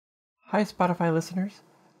Hi, Spotify listeners.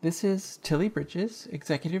 This is Tilly Bridges,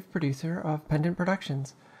 executive producer of Pendant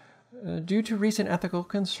Productions. Due to recent ethical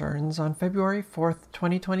concerns, on February 4th,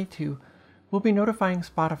 2022, we'll be notifying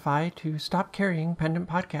Spotify to stop carrying Pendant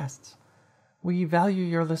podcasts. We value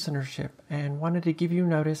your listenership and wanted to give you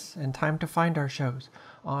notice and time to find our shows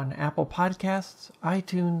on Apple Podcasts,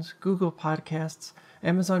 iTunes, Google Podcasts,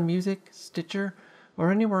 Amazon Music, Stitcher,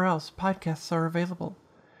 or anywhere else podcasts are available.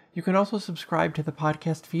 You can also subscribe to the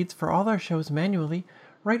podcast feeds for all our shows manually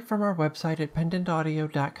right from our website at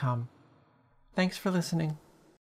pendantaudio.com. Thanks for listening.